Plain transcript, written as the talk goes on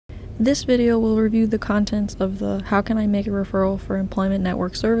This video will review the contents of the How Can I Make a Referral for Employment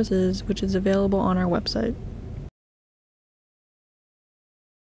Network Services, which is available on our website.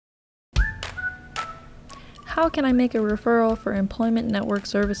 How can I make a referral for Employment Network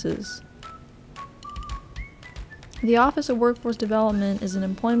Services? The Office of Workforce Development is an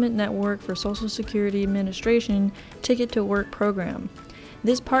employment network for Social Security Administration Ticket to Work program.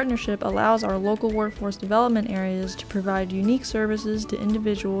 This partnership allows our local workforce development areas to provide unique services to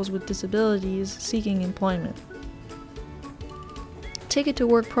individuals with disabilities seeking employment. Ticket to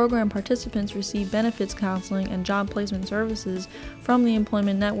Work program participants receive benefits counseling and job placement services from the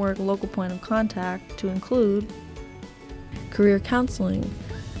Employment Network local point of contact to include career counseling,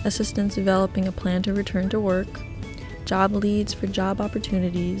 assistance developing a plan to return to work, job leads for job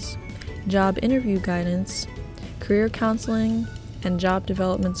opportunities, job interview guidance, career counseling, and job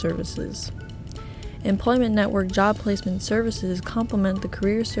development services. Employment Network job placement services complement the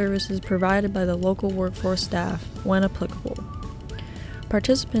career services provided by the local workforce staff when applicable.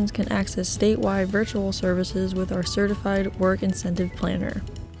 Participants can access statewide virtual services with our certified work incentive planner.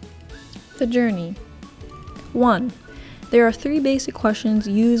 The journey. 1. There are 3 basic questions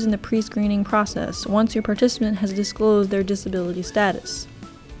used in the pre-screening process once your participant has disclosed their disability status.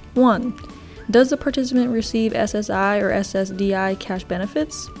 1. Does the participant receive SSI or SSDI cash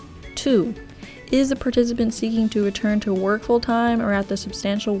benefits? 2. Is the participant seeking to return to work full-time or at the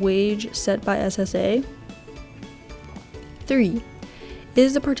substantial wage set by SSA? 3.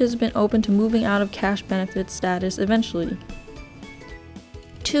 Is the participant open to moving out of cash benefits status eventually?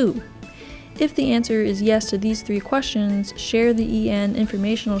 2. If the answer is yes to these 3 questions, share the EN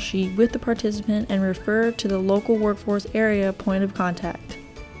informational sheet with the participant and refer to the local workforce area point of contact.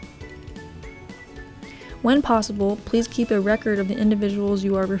 When possible, please keep a record of the individuals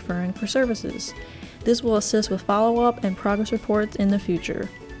you are referring for services. This will assist with follow-up and progress reports in the future.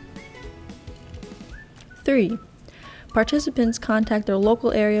 3. Participants contact their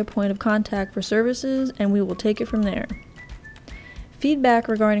local area point of contact for services, and we will take it from there. Feedback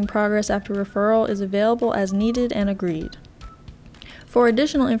regarding progress after referral is available as needed and agreed. For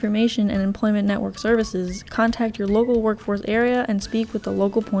additional information and employment network services, contact your local workforce area and speak with the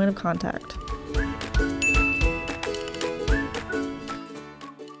local point of contact.